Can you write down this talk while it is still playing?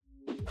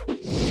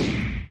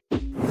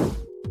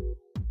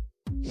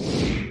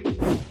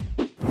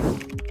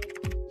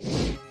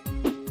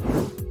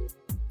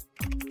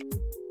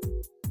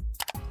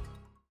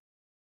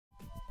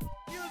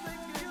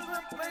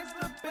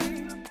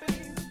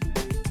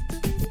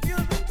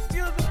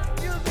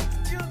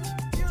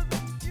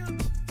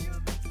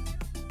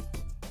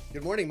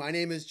Good morning. My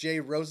name is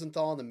Jay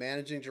Rosenthal, the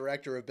Managing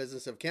Director of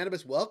Business of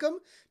Cannabis. Welcome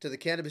to the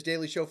Cannabis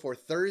Daily Show for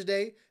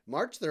Thursday,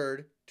 March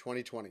 3rd,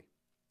 2020.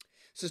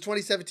 Since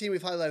 2017,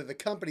 we've highlighted the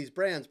companies,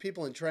 brands,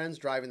 people, and trends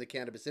driving the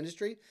cannabis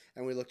industry,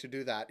 and we look to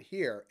do that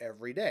here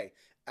every day.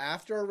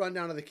 After a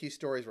rundown of the key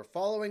stories we're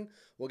following,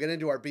 we'll get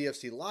into our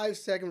BFC Live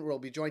segment, where we'll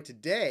be joined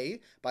today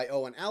by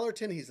Owen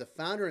Allerton. He's the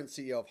founder and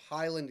CEO of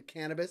Highland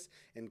Cannabis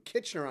in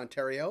Kitchener,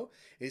 Ontario.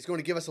 He's going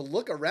to give us a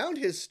look around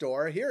his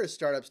store, hear his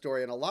startup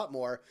story, and a lot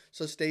more,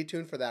 so stay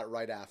tuned for that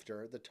right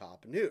after the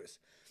top news.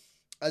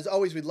 As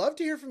always, we'd love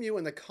to hear from you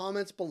in the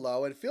comments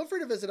below, and feel free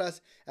to visit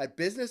us at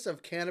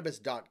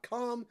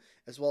businessofcannabis.com,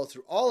 as well as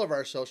through all of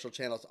our social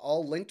channels,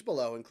 all linked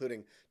below,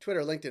 including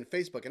Twitter, LinkedIn,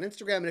 Facebook, and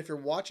Instagram. And if you're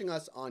watching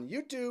us on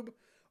YouTube,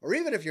 or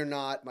even if you're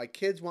not, my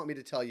kids want me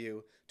to tell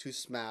you to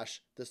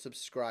smash the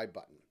subscribe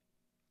button.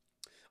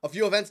 A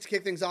few events to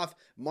kick things off.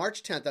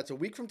 March 10th, that's a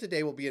week from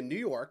today, we'll be in New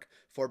York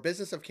for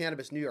Business of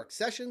Cannabis New York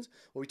Sessions.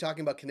 We'll be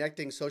talking about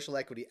connecting social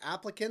equity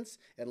applicants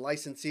and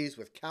licensees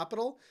with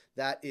capital.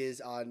 That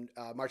is on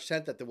March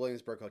 10th at the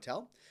Williamsburg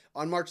Hotel.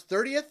 On March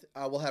 30th,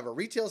 we'll have a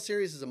retail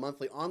series. This is a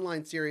monthly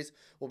online series.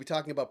 We'll be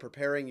talking about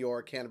preparing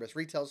your cannabis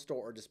retail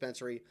store or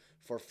dispensary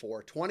for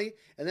 420.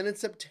 And then in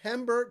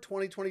September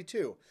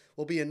 2022,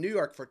 we'll be in New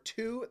York for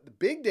 2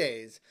 big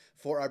days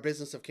for our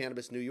Business of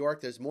Cannabis New York.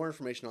 There's more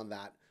information on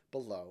that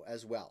below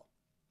as well.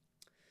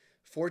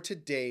 For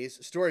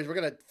today's stories, we're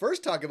going to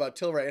first talk about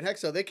Tilray and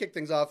Hexo. They kicked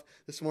things off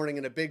this morning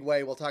in a big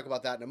way. We'll talk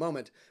about that in a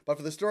moment. But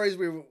for the stories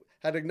we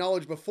had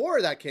acknowledged before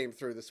that came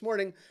through this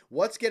morning,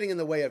 what's getting in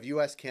the way of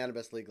U.S.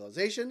 cannabis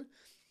legalization?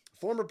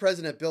 Former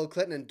President Bill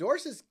Clinton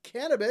endorses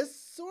cannabis,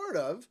 sort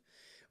of.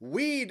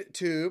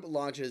 WeedTube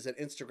launches an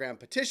Instagram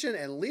petition,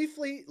 and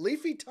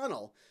Leafy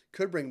Tunnel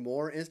could bring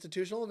more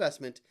institutional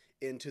investment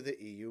into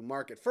the EU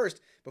market.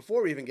 First,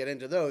 before we even get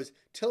into those,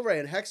 Tilray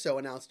and Hexo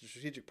announced a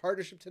strategic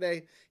partnership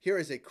today. Here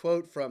is a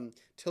quote from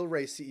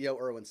Tilray CEO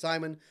Irwin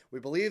Simon. "We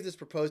believe this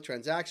proposed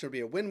transaction would be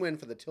a win-win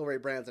for the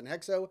Tilray brands and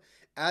Hexo,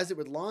 as it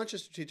would launch a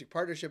strategic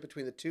partnership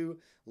between the two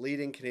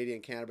leading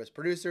Canadian cannabis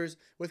producers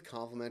with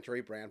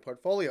complementary brand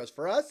portfolios.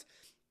 For us,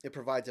 it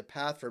provides a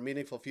path for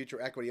meaningful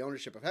future equity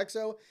ownership of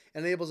Hexo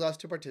and enables us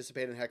to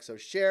participate in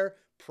Hexo's share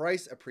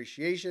price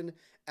appreciation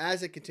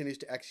as it continues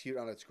to execute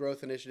on its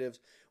growth initiatives.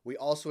 We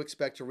also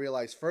expect to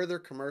realize further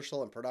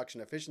commercial and production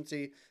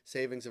efficiency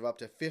savings of up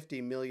to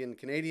 50 million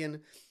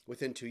Canadian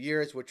within 2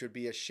 years, which would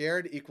be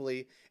shared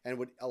equally and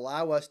would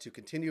allow us to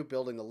continue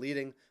building the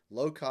leading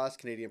low-cost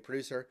Canadian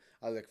producer.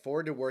 I look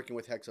forward to working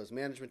with Hexo's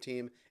management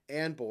team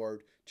and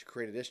board to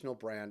create additional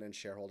brand and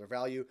shareholder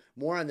value."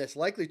 More on this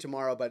likely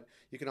tomorrow, but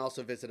you can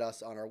also visit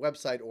us on our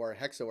website or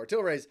Hexo or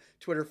Tilray's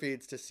Twitter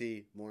feeds to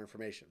see more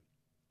information.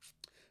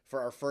 For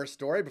our first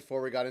story,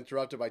 before we got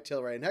interrupted by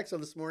Tilray and Hexo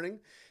this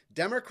morning,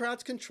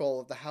 Democrats'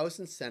 control of the House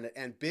and Senate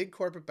and big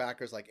corporate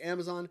backers like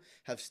Amazon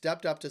have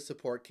stepped up to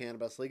support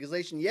cannabis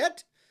legalization.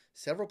 Yet,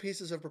 several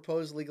pieces of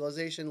proposed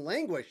legalization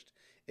languished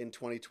in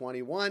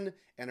 2021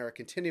 and are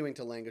continuing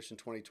to languish in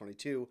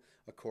 2022,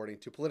 according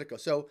to Politico.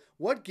 So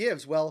what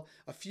gives? Well,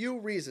 a few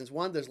reasons.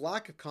 One, there's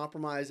lack of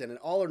compromise and an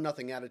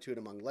all-or-nothing attitude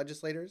among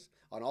legislators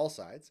on all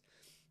sides.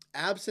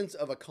 Absence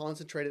of a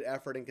concentrated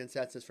effort and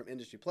consensus from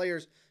industry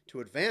players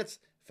to advance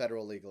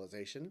federal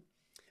legalization,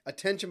 a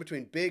tension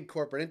between big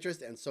corporate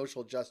interest and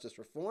social justice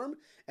reform,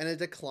 and a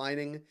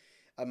declining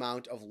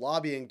amount of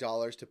lobbying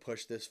dollars to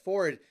push this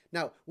forward.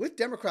 Now, with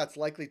Democrats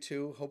likely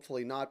to,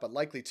 hopefully not, but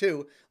likely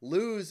to,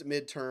 lose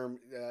midterm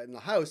in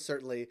the House,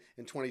 certainly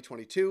in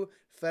 2022,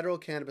 federal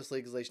cannabis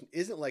legalization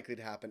isn't likely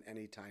to happen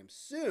anytime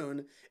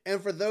soon.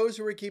 And for those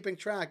who are keeping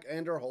track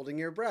and are holding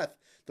your breath,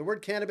 the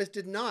word cannabis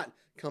did not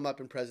come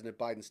up in President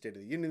Biden's State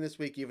of the Union this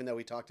week, even though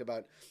he talked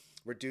about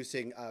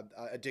reducing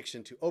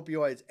addiction to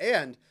opioids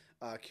and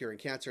curing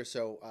cancer.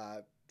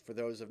 So for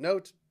those of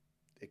note,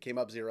 it came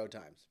up 0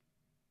 times.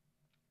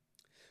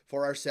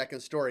 For our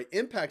second story,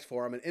 Impact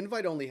Forum, an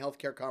invite-only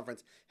healthcare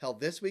conference held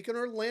this week in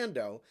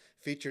Orlando,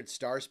 featured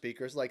star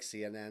speakers like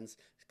CNN's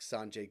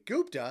Sanjay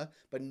Gupta,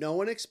 but no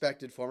one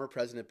expected former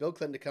President Bill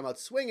Clinton to come out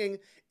swinging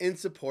in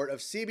support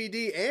of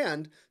CBD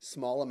and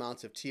small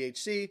amounts of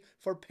THC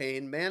for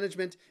pain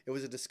management. It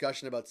was a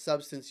discussion about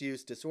substance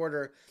use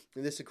disorder,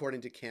 and this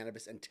according to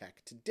Cannabis and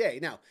Tech Today.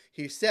 Now,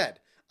 he said,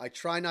 "I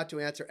try not to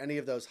answer any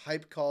of those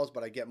hype calls,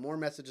 but I get more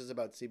messages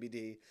about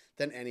CBD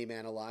than any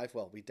man alive."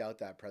 Well, we doubt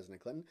that, President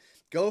Clinton.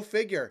 Go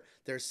figure.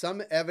 There's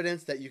some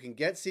evidence that you can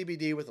get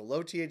CBD with a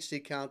low THC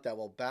count that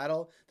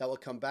will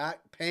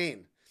combat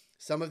pain.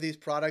 Some of these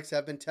products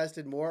have been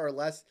tested more or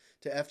less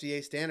to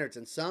FDA standards,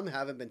 and some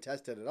haven't been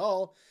tested at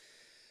all.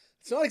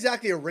 It's not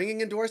exactly a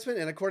ringing endorsement,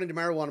 and according to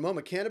Marijuana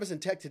Moment, Cannabis and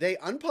Tech Today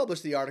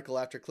unpublished the article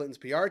after Clinton's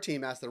PR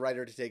team asked the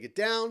writer to take it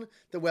down.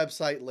 The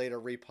website later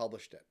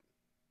republished it.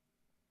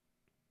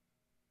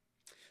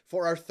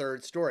 For our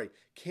third story,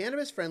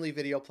 cannabis-friendly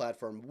video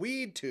platform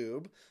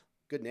WeedTube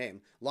good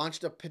name,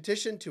 launched a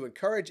petition to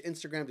encourage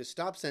Instagram to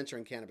stop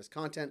censoring cannabis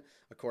content.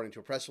 According to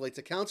a press release,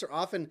 accounts are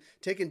often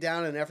taken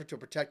down in an effort to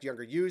protect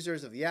younger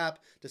users of the app,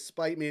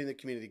 despite meeting the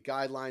community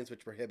guidelines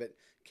which prohibit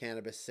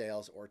cannabis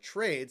sales or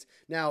trades.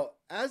 Now,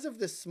 as of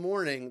this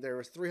morning, there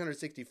was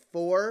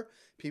 364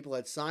 people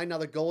had signed. Now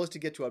the goal is to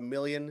get to 1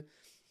 million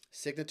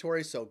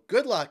signatories, so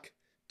good luck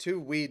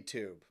to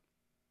WeedTube.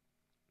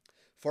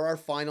 For our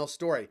final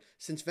story,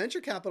 since venture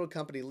capital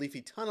company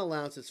Leafy Tunnel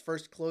announced its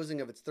first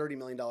closing of its $30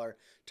 million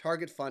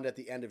target fund at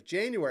the end of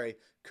January,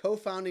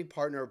 co-founding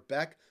partner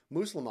Beck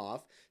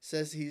Muslimov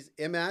says he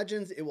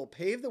imagines it will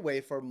pave the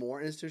way for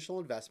more institutional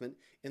investment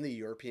in the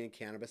European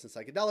cannabis and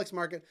psychedelics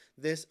market.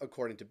 This,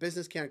 according to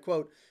Business Can,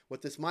 quote,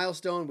 with this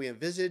milestone, we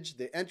envisage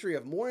the entry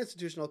of more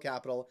institutional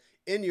capital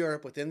in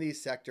Europe within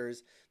these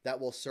sectors that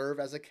will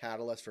serve as a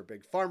catalyst for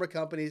big pharma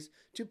companies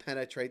to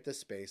penetrate the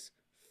space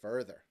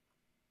further.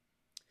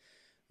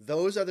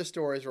 Those are the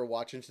stories we're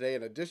watching today,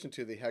 in addition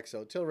to the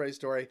Hexo Tilray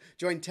story.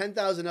 Join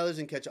 10,000 others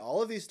and catch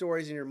all of these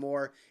stories and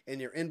more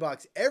in your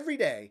inbox every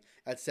day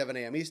at 7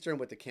 a.m. Eastern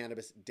with the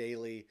Cannabis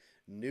Daily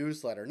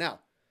newsletter. Now,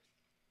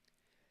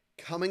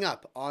 coming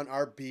up on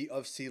our B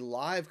of C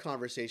Live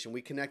conversation,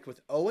 we connect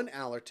with Owen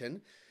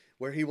Allerton,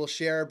 where he will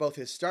share both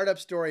his startup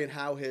story and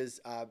how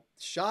his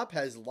shop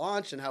has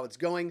launched and how it's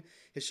going.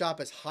 His shop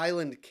is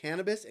Highland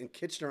Cannabis in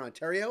Kitchener,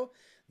 Ontario.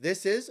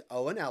 This is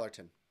Owen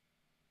Allerton.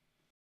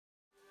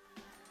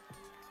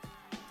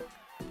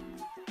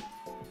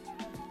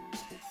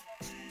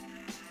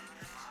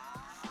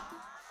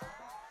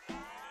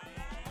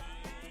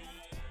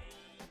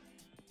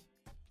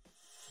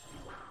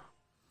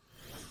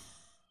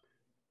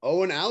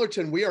 Owen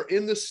Allerton, we are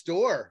in the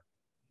store.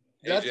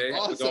 That's Jay,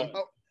 awesome.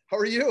 How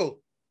are you?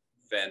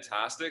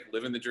 Fantastic.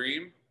 Living the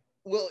dream.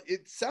 Well,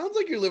 it sounds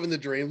like you're living the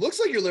dream. Looks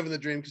like you're living the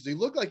dream because you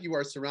look like you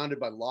are surrounded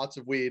by lots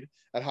of weed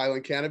at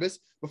Highland Cannabis.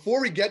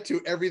 Before we get to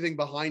everything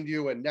behind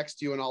you and next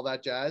to you and all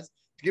that jazz,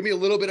 give me a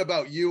little bit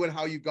about you and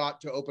how you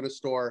got to open a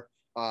store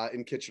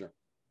in Kitchener.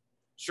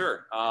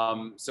 Sure.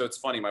 So it's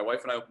funny. My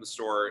wife and I opened the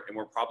store, and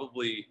we're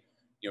probably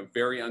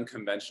very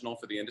unconventional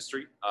for the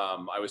industry.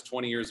 I was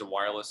 20 years in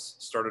wireless,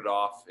 started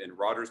off in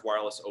Rogers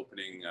Wireless,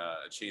 opening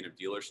a chain of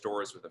dealer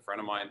stores with a friend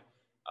of mine,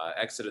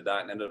 exited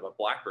that and ended up at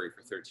BlackBerry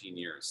for 13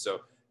 years. So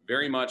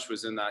very much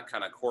was in that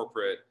kind of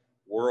corporate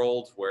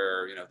world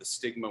where, the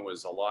stigma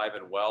was alive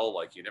and well,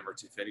 like you never,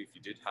 if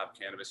you did have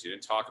cannabis, you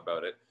didn't talk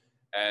about it.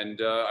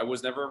 And I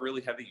was never a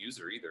really heavy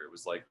user either. It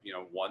was like,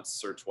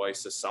 once or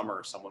twice a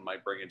summer, someone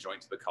might bring a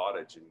joint to the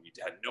cottage and you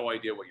had no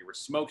idea what you were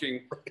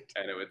smoking. Right.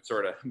 And it would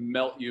sort of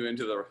melt you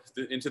into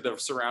the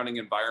surrounding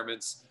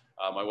environments.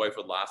 My wife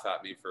would laugh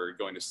at me for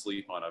going to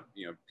sleep on a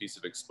piece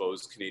of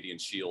exposed Canadian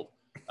shield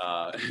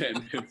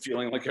and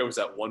feeling like I was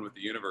at one with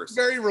the universe.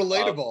 Very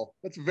relatable.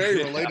 That's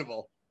very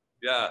relatable.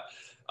 Yeah.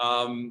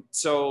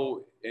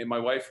 So my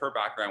wife, her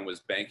background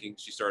was banking.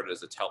 She started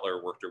as a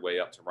teller, worked her way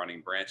up to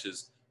running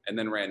branches, and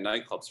then ran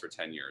nightclubs for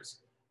 10 years.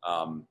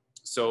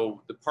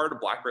 So the part of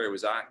BlackBerry I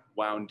was at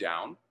wound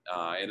down.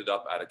 I ended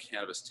up at a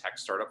cannabis tech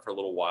startup for a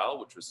little while,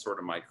 which was sort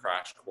of my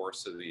crash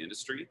course of the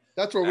industry.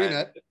 That's where we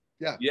met.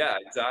 Yeah. Yeah,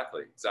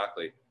 exactly.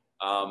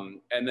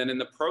 And then in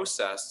the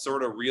process,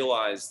 sort of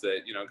realized that,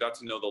 got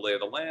to know the lay of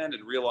the land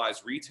and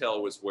realized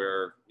retail was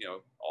where,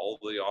 all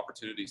the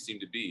opportunities seem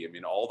to be. I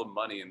mean, all the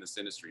money in this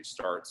industry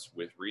starts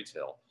with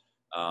retail.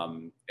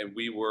 And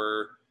we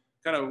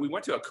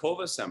went to a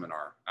Cova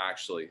seminar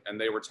actually, and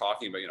they were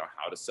talking about,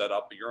 how to set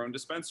up your own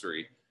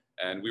dispensary.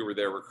 And we were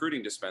there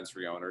recruiting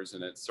dispensary owners,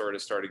 and it sort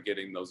of started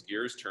getting those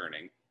gears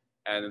turning.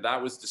 And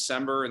that was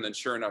December. And then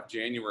sure enough,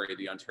 January,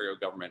 the Ontario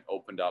government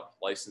opened up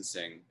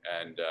licensing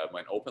and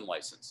went open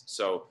license.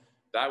 So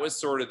that was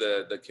sort of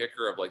the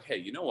kicker of like, hey,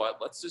 you know what,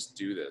 let's just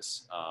do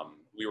this.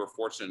 We were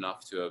fortunate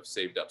enough to have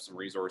saved up some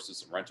resources,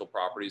 some rental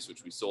properties,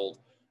 which we sold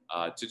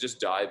to just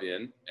dive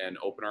in and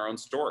open our own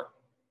store.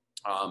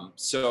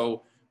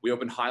 So we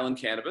opened Highland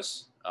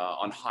Cannabis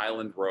on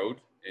Highland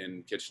Road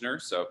in Kitchener.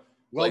 So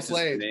well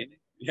played.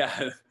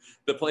 Yeah,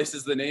 the place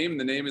is the name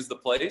is the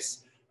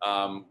place.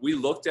 We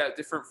looked at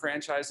different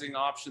franchising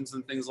options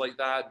and things like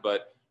that,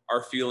 but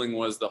our feeling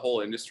was the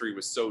whole industry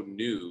was so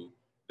new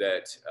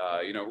that,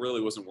 it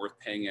really wasn't worth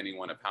paying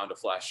anyone a pound of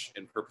flesh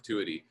in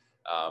perpetuity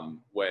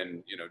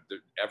when,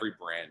 every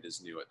brand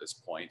is new at this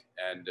point.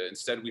 And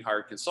instead we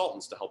hired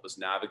consultants to help us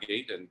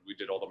navigate, and we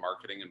did all the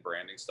marketing and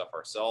branding stuff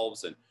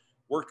ourselves and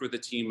worked with a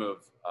team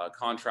of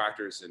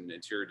contractors and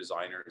interior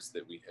designers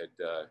that we had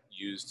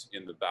used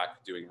in the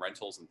back doing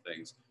rentals and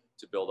things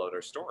to build out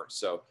our store.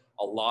 So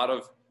a lot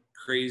of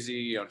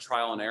crazy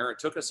trial and error. It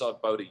took us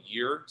about a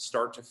year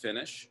start to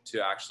finish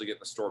to actually get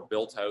the store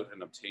built out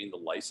and obtain the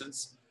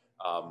license.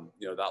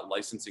 That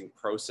licensing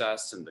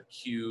process and the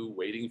queue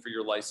waiting for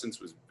your license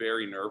was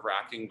very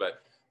nerve-wracking,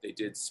 but they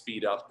did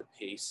speed up the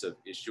pace of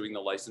issuing the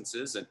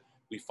licenses. And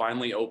we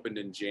finally opened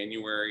in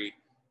January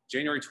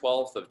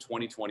 12th of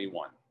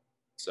 2021.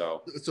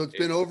 So it's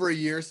been over a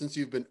year since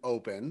you've been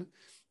open.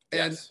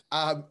 And yes.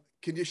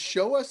 Can you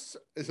show us?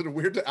 Is it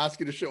weird to ask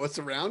you to show us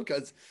around?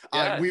 Because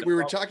Yeah, we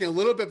were talking a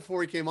little bit before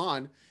we came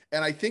on,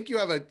 and I think you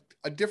have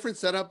a different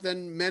setup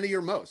than many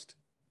or most.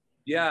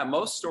 Yeah,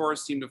 most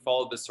stores seem to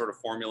follow this sort of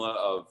formula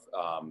of,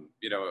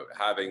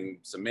 having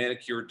some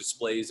manicured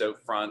displays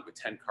out front with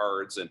 10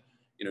 cards and,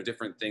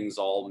 different things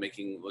all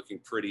looking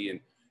pretty.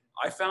 And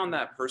I found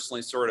that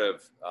personally sort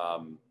of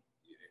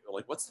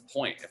like, what's the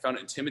point? I found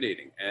it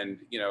intimidating. And,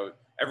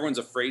 everyone's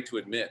afraid to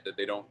admit that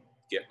they don't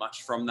get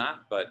much from that.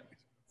 But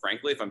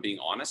frankly, if I'm being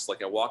honest,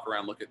 like I walk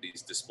around, look at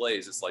these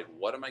displays, it's like,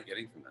 what am I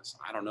getting from this?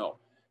 I don't know.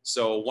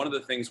 So one of the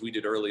things we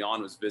did early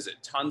on was visit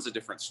tons of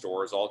different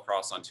stores all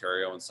across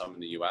Ontario and some in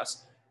the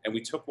US. And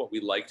we took what we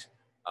liked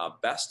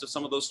best of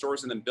some of those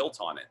stores and then built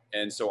on it.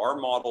 And so our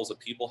model is a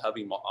people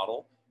heavy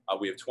model.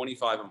 We have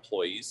 25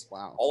 employees.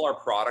 Wow. All our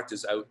product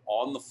is out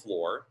on the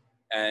floor.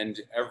 And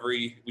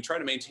we try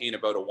to maintain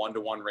about a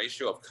 1-to-1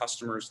 ratio of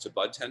customers to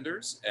bud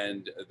tenders.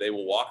 And they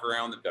will walk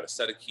around, they've got a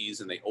set of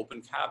keys and they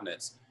open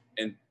cabinets.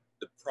 And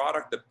the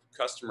product that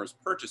customer is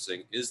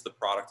purchasing is the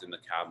product in the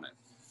cabinet.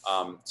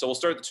 So we'll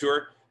start the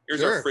tour.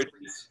 Here's our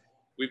fridges.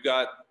 We've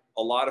got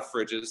a lot of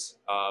fridges,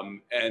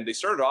 and they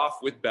started off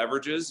with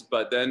beverages,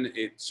 but then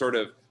it sort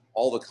of,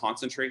 all the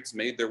concentrates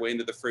made their way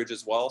into the fridge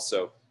as well.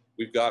 So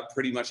we've got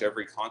pretty much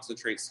every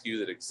concentrate SKU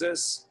that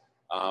exists.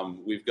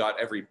 We've got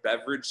every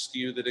beverage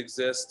SKU that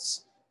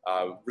exists.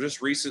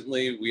 Just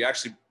recently, we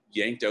actually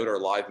yanked out our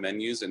live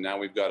menus, and now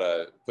we've got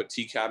to put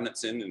tea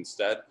cabinets in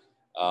instead.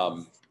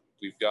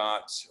 We've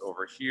got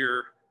over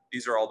here,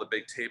 these are all the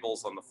big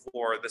tables on the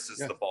floor. This is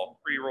the bulk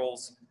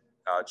pre-rolls,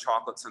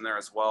 chocolates in there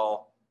as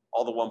well.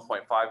 All the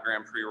 1.5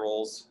 gram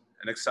pre-rolls,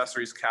 an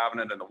accessories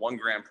cabinet, and the 1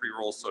 gram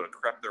pre-rolls sort of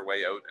crept their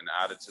way out and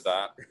added to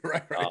that.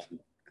 Right.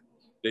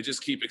 They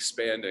just keep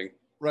expanding.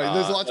 Right.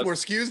 There's lots more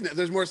SKUs now.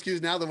 There's more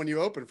SKUs now than when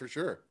you open, for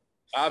sure.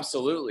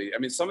 Absolutely. I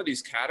mean, some of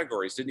these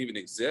categories didn't even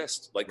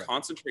exist. Like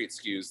concentrate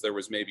SKUs, there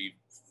was maybe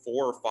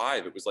 4 or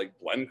 5. It was like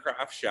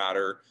Blendcraft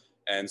Shatter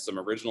and some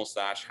original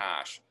stash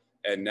hash.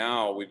 And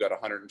now we've got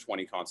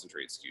 120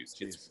 concentrate SKUs.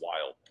 Jeez. It's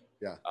wild.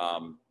 Yeah.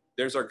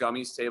 There's our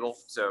gummies table.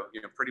 So,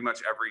 pretty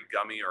much every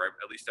gummy, or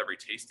at least every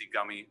tasty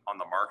gummy on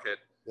the market.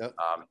 Yep.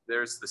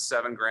 There's the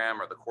 7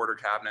 gram or the quarter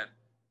cabinet.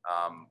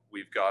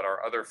 We've got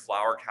our other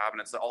flower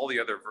cabinets. All the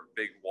other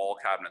big wall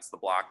cabinets, the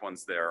black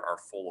ones there, are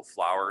full of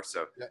flour.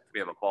 So we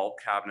have a bulk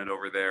cabinet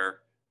over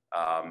there.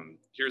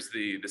 Here's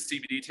the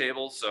CBD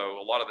table. So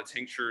a lot of the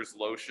tinctures,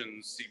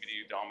 lotions,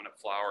 CBD dominant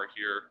flower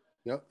here.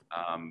 Yep.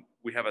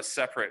 We have a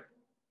separate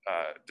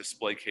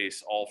display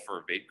case all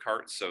for vape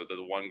carts. So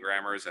the 1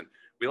 grammers, and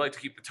we like to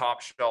keep the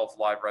top shelf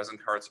live resin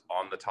carts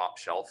on the top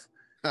shelf.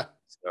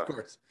 So, of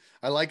course.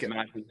 I like it.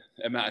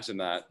 Imagine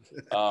that.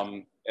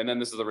 And then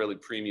this is a really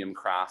premium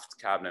craft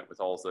cabinet with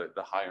all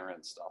the higher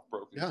end stuff,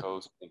 Broken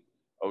Coast, and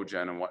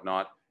OGen and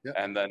whatnot. Yeah.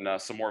 And then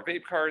some more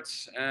vape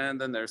carts. And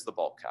then there's the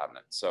bulk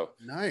cabinet. So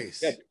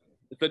nice. Yeah,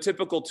 the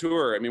typical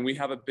tour. I mean, we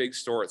have a big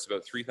store. It's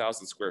about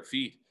 3,000 square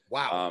feet.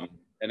 Wow.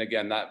 And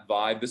again, that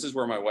vibe, this is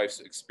where my wife's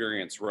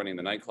experience running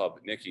the nightclub,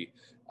 Nikki,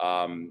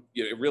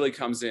 it really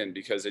comes in,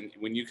 because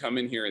when you come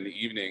in here in the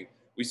evening,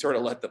 we sort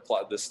of let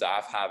the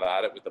staff have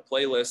at it with the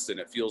playlist, and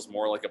it feels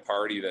more like a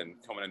party than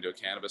coming into a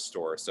cannabis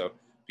store. So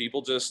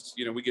people just,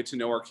 we get to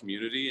know our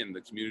community, and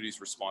the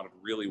community's responded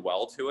really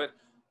well to it.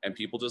 And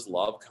people just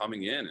love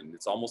coming in, and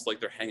it's almost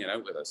like they're hanging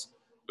out with us,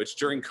 which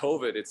during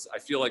COVID, I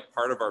feel like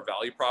part of our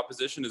value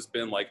proposition has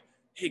been like,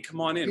 hey,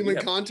 come on in. Human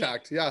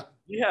contact. Yeah.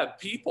 We have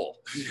people.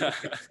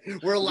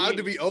 We're allowed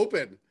to be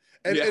open.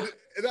 And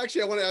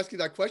actually, I want to ask you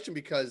that question,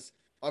 because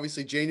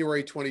obviously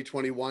January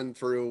 2021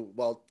 through,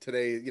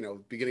 today,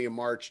 beginning of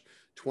March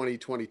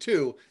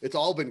 2022, it's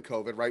all been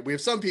COVID, right? We have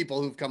some people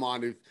who've come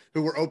on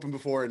who were open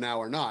before and now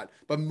are not,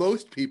 but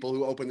most people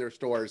who open their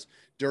stores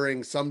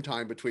during some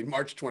time between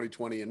March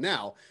 2020 and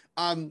now,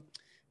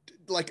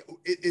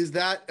 is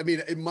that, I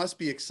mean, it must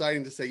be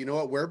exciting to say, you know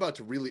what, we're about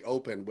to really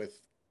open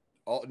with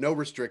no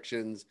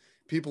restrictions.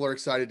 People are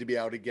excited to be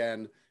out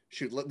again.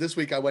 Shoot, this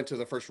week I went to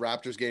the first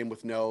Raptors game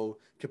with no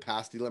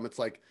capacity limits.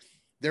 Like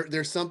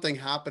there's something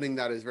happening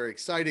that is very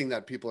exciting,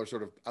 that people are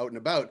sort of out and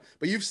about,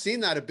 but you've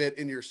seen that a bit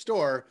in your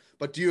store.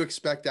 But do you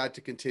expect that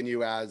to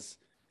continue as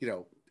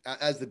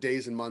the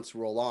days and months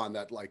roll on,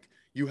 that like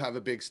you have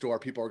a big store,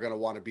 people are going to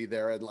want to be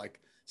there and like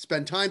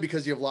spend time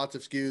because you have lots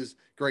of SKUs,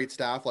 great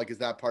staff? Like, is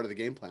that part of the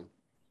game plan?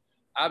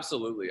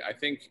 Absolutely. I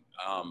think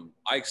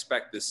I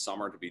expect this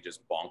summer to be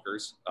just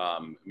bonkers. I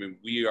mean,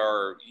 we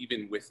are,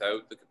 even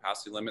without the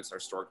capacity limits, our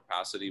store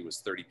capacity was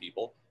 30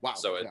 people. Wow.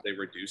 So they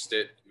reduced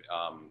it.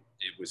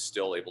 It was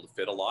still able to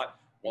fit a lot.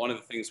 One of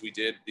the things we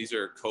did, these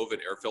are COVID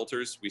air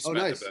filters. We spent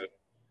about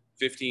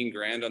 15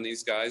 grand on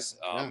these guys.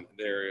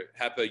 They're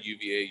HEPA,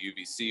 UVA,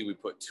 UVC. We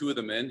put 2 of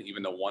them in,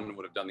 even though 1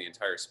 would have done the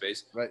entire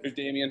space. Right. There's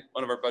Damien,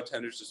 one of our bud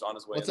tenders, just on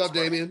his way. What's up,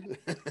 Damien?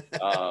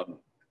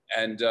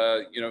 And,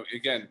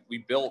 again, we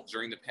built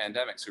during the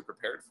pandemic, so we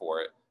prepared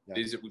for it.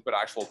 Yeah. We put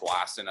actual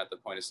glass in at the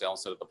point of sale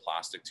instead of the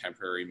plastic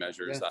temporary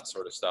measures, that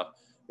sort of stuff.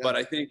 Yeah. But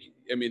I think,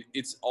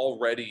 it's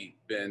already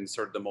been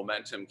sort of, the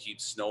momentum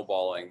keeps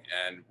snowballing.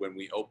 And when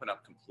we open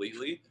up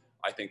completely,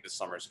 I think this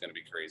summer is going to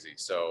be crazy.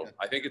 So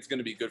I think it's going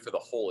to be good for the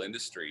whole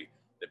industry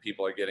that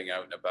people are getting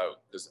out and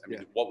about. Because I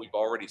mean, what we've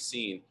already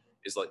seen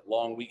is like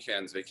long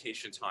weekends,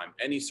 vacation time,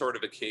 any sort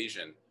of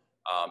occasion.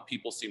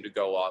 People seem to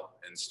go up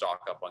and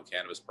stock up on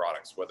cannabis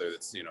products, whether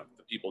it's, you know,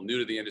 the people new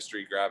to the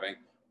industry grabbing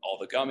all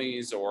the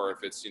gummies, or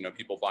if it's, you know,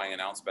 people buying an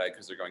ounce bag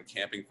because they're going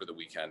camping for the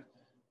weekend.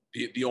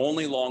 The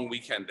only long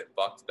weekend that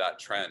bucked that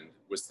trend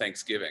was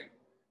Thanksgiving.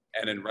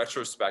 And in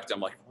retrospect,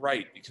 I'm like,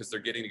 right, because they're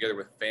getting together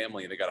with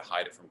family and they got to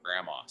hide it from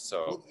grandma.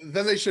 So well,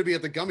 then they should be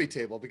at the gummy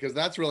table, because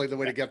that's really the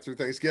way to get through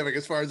Thanksgiving,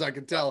 as far as I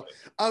can tell.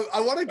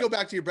 I want to go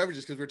back to your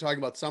beverages, because we're talking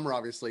about summer,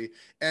 obviously.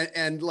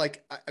 And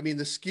like, I mean,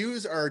 the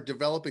SKUs are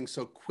developing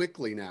so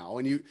quickly now.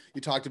 And you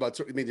talked about,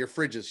 I mean, your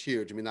fridge is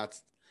huge. I mean,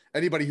 that's,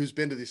 anybody who's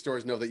been to these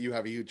stores know that you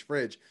have a huge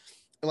fridge.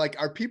 Like,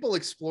 are people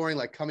exploring,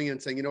 like coming in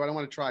and saying, you know what, I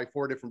want to try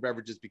 4 different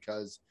beverages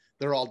because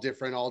they're all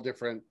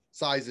different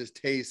sizes,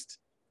 taste,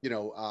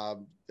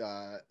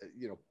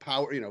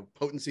 power,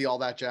 potency, all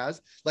that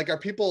jazz? Like, are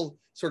people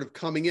sort of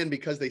coming in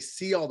because they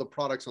see all the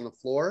products on the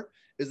floor?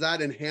 Is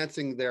that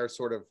enhancing their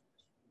sort of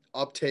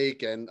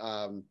uptake and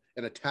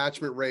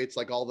attachment rates,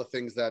 like all the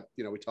things that,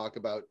 we talk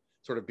about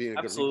sort of being a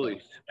absolutely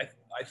good retailer?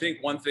 I think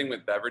one thing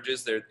with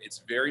beverages there,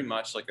 it's very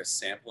much like a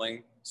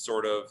sampling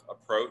sort of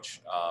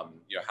approach.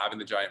 Having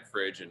the giant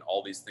fridge and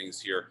all these things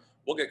here,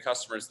 we'll get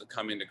customers that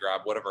come in to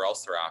grab whatever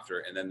else they're after,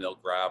 and then they'll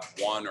grab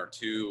 1 or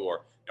 2,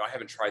 or I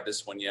haven't tried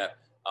this one yet.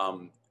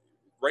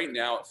 Right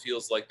now, it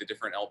feels like the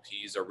different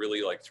LPs are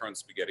really like throwing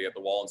spaghetti at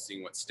the wall and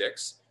seeing what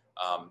sticks.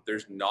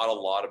 There's not a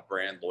lot of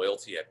brand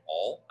loyalty at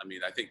all. I mean,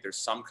 I think there's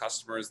some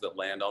customers that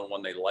land on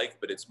one they like,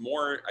 but it's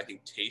more, I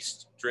think,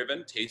 taste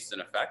driven, taste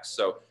and effects.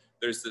 So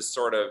there's this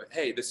sort of,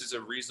 hey, this is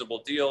a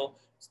reasonable deal.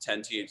 It's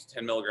 10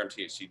 milligram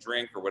THC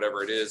drink or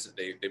whatever it is.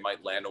 They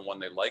might land on one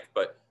they like,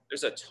 but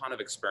there's a ton of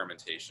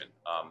experimentation.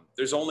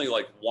 There's only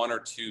like 1 or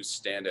 2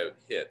 standout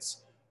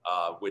hits,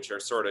 which are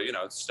sort of,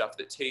 stuff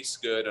that tastes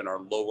good and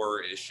are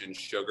lower-ish in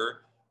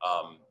sugar.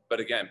 But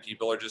again,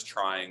 people are just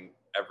trying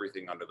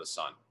everything under the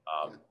sun.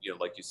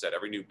 Like you said,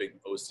 every new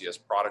big OCS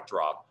product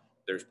drop,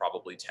 there's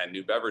probably 10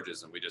 new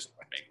beverages, and we just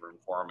make room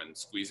for them and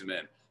squeeze them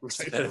in.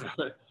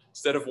 Right.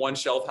 Instead of one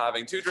shelf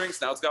having 2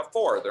 drinks, now it's got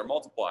 4. They're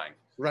multiplying.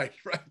 Right.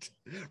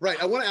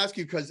 I want to ask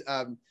you, because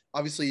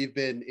obviously you've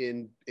been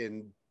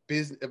in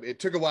business. It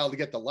took a while to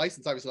get the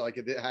license, obviously, like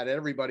it had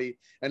everybody,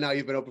 and now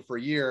you've been open for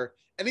a year.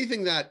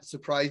 Anything that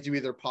surprised you,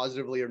 either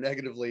positively or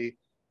negatively,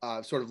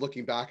 sort of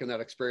looking back on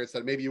that experience,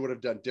 that maybe you would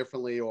have done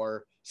differently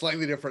or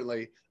slightly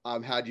differently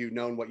had you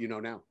known what you know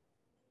now?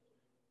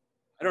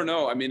 I don't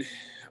know. I mean,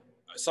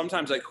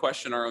 sometimes I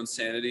question our own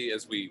sanity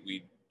as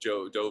we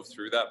dove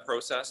through that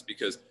process,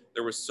 because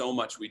there was so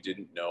much we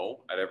didn't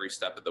know at every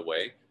step of the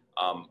way.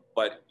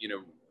 But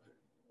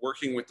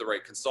working with the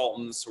right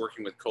consultants,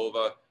 working with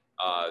Kova,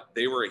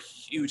 they were a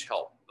huge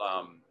help.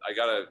 I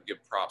gotta give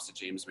props to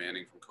James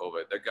Manning from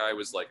Kova. That guy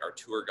was like our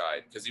tour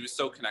guide, because he was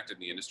so connected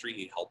in the industry.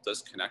 He helped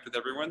us connect with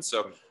everyone.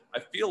 So I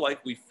feel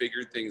like we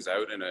figured things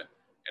out in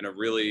a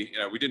really,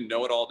 we didn't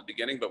know it all at the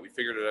beginning, but we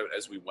figured it out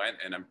as we went.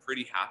 And I'm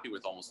pretty happy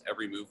with almost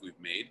every move we've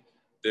made.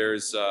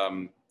 There's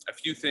a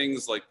few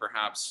things, like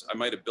perhaps I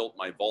might have built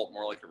my vault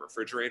more like a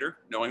refrigerator,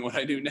 knowing what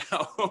I do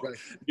now, right.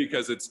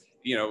 Because it's,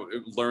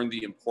 learned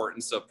the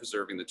importance of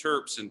preserving the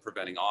terps and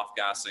preventing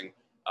off-gassing.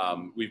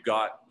 We've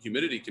got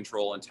humidity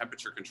control and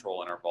temperature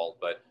control in our vault,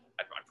 but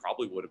I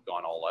probably would have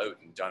gone all out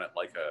and done it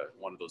like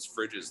one of those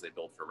fridges they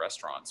build for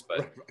restaurants. But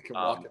I can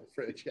walk in the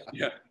fridge,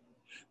 yeah.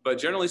 But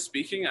generally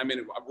speaking, I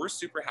mean, we're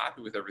super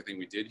happy with everything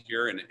we did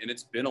here, and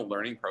it's been a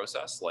learning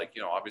process. Like,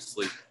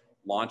 obviously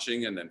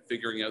launching and then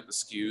figuring out the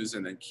SKUs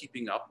and then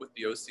keeping up with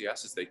the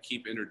OCS as they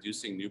keep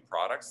introducing new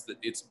products. That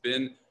it's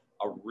been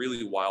a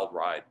really wild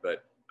ride,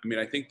 but I mean,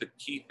 I think the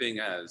key thing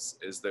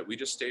is that we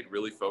just stayed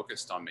really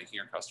focused on making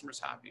our customers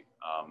happy.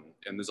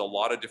 And there's a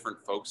lot of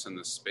different folks in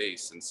this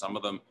space, and some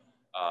of them,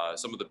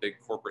 some of the big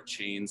corporate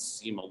chains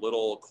seem a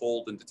little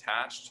cold and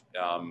detached.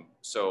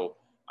 So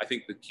I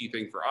think the key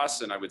thing for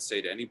us, and I would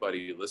say to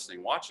anybody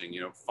listening, watching,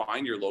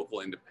 find your local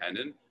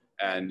independent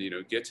and,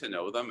 get to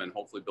know them and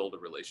hopefully build a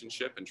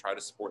relationship and try to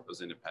support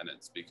those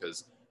independents,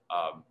 because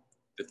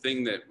the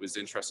thing that was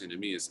interesting to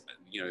me is,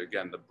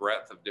 again, the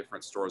breadth of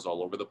different stores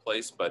all over the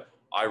place, but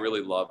I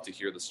really love to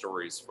hear the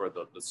stories for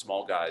the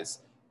small guys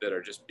that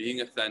are just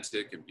being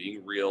authentic and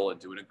being real and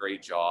doing a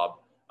great job.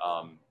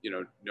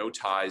 No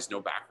ties,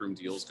 no backroom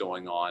deals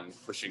going on,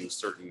 pushing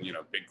certain,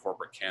 big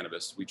corporate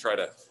cannabis. We try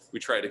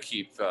to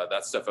keep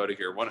that stuff out of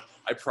here.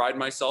 I pride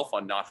myself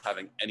on not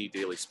having any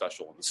daily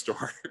special in the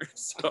store.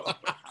 So,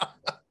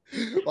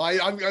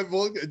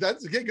 well,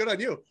 that's good on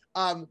you.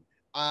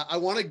 I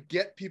want to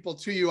get people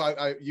to you.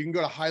 You can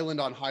go to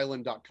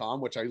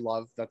highland.com, which I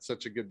love. That's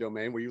such a good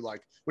domain. Where you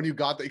like, when you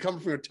got that, you come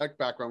from your tech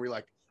background, we're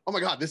like, oh my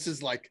God, this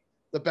is like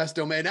the best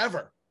domain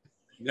ever.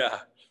 Yeah,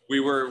 we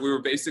were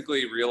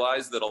basically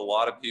realized that a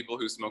lot of people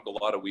who smoke a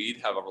lot of weed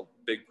have a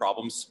big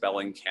problem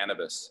spelling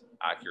cannabis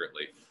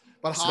accurately.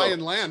 But high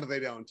and land, they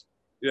don't.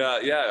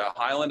 Yeah.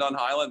 Highland on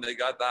Highland, they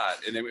got that.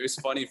 And it was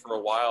funny for a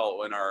while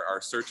when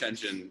our search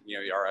engine,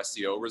 our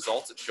SEO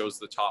results, it shows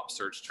the top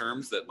search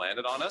terms that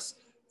landed on us.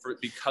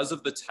 Because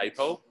of the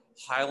typo,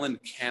 Highland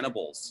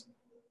cannibals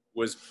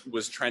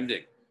was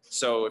trending.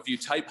 So if you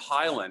type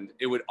Highland,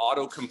 it would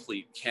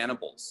autocomplete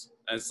cannibals.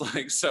 And it's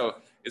like, so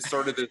it's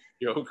sort of this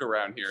joke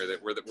around here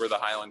that we're the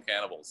Highland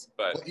cannibals.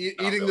 But well,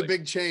 eating the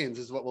big chains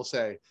is what we'll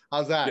say.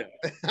 How's that?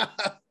 Yeah.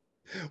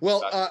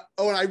 Well,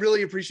 Owen, I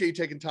really appreciate you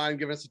taking time,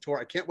 giving us a tour.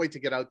 I can't wait to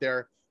get out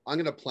there. I'm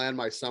going to plan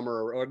my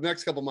summer or the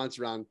next couple months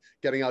around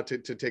getting out to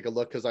take a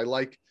look, because I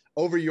like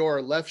over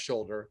your left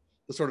shoulder,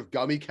 the sort of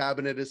gummy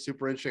cabinet is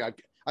super interesting.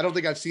 I don't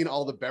think I've seen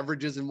all the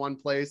beverages in one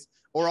place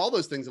or all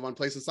those things in one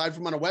place, aside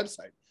from on a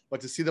website.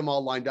 But to see them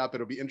all lined up,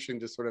 it'll be interesting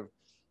to sort of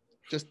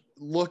just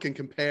look and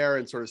compare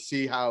and sort of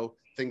see how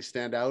things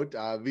stand out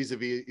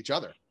vis-a-vis each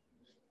other.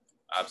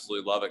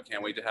 Absolutely love it.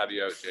 Can't wait to have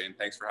you out, Jane.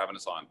 Thanks for having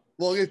us on.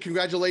 Well,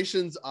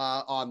 congratulations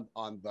on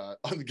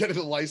getting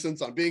the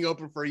license, on being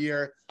open for a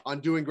year, on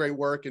doing great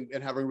work, and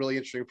having a really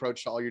interesting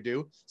approach to all you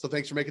do. So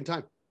thanks for making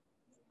time.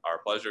 Our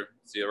pleasure.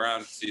 See you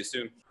around. See you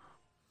soon.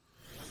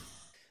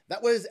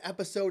 That was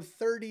episode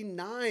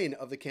 39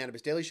 of the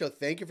Cannabis Daily Show.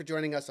 Thank you for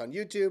joining us on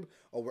YouTube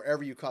or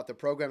wherever you caught the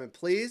program. And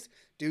please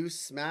do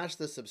smash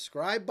the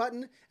subscribe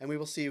button, and we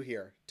will see you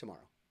here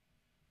tomorrow.